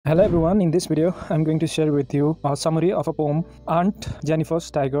Hello everyone, in this video I'm going to share with you a summary of a poem Aunt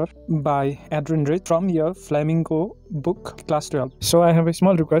Jenifer's Tiger by Adrienne from your Flamingo book class 12. So I have a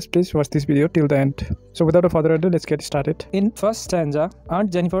small request, please watch this video till the end. So without a further ado, let's get started. In first stanza,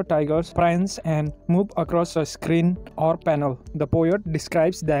 Aunt Jenifer tigers prance and move across a screen or panel. The poet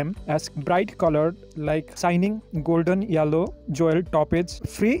describes them as bright colored like shining golden yellow jewel toppage,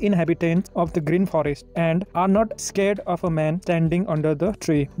 free inhabitants of the green forest, and are not scared of a man standing under the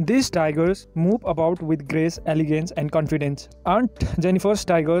tree. These tigers move about with grace, elegance, and confidence. Aunt Jenifer's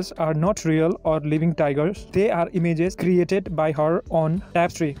tigers are not real or living tigers. They are images created by her on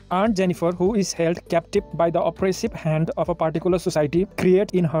tapestry. Aunt Jenifer, who is held captive by the oppressive hand of a particular society,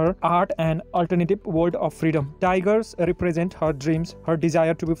 creates in her art an alternative world of freedom. Tigers represent her dreams, her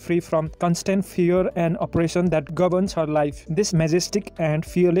desire to be free from constant fear and oppression that governs her life. These majestic and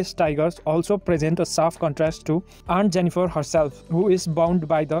fearless tigers also present a sharp contrast to Aunt Jenifer herself, who is bound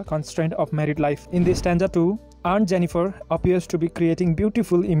by the constraint of married life. In this stanza 2, Aunt Jenifer appears to be creating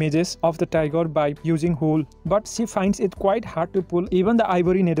beautiful images of the tiger by using wool, but she finds it quite hard to pull even the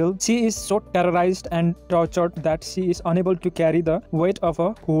ivory needle. She is so terrorized and tortured that she is unable to carry the weight of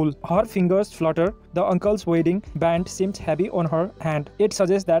a wool. Her fingers flutter. The uncle's wedding band seems heavy on her hand. It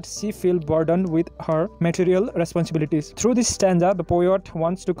suggests that she feels burdened with her material responsibilities. Through this stanza, the poet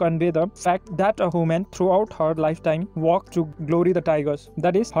wants to convey the fact that a woman throughout her lifetime walked to glory the tigers,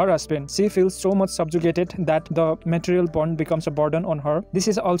 that is, her husband. She feels so much subjugated that the material bond becomes a burden on her. This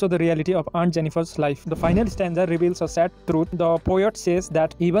is also the reality of Aunt Jenifer's life. The final stanza reveals a sad truth. The poet says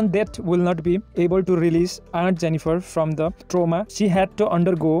that even death will not be able to release Aunt Jenifer from the trauma she had to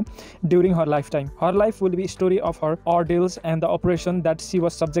undergo during her lifetime. Her life will be a story of her ordeals and the oppression that she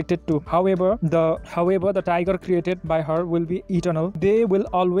was subjected to. However, the tiger created by her will be eternal. They will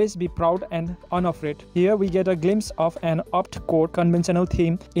always be proud and unafraid. Here we get a glimpse of an oft-quoted conventional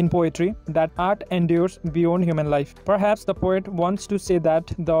theme in poetry, that art endures beyond human life. Perhaps the poet wants to say that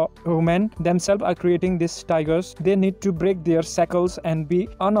the women themselves are creating these tigers. They need to break their shackles and be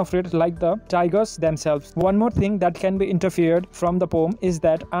unafraid like the tigers themselves. One more thing that can be interfered from the poem is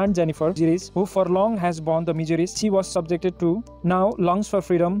that Aunt Jenifer, who for long has borne the miseries she was subjected to, now longs for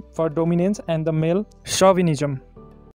freedom, for dominance, and the male chauvinism.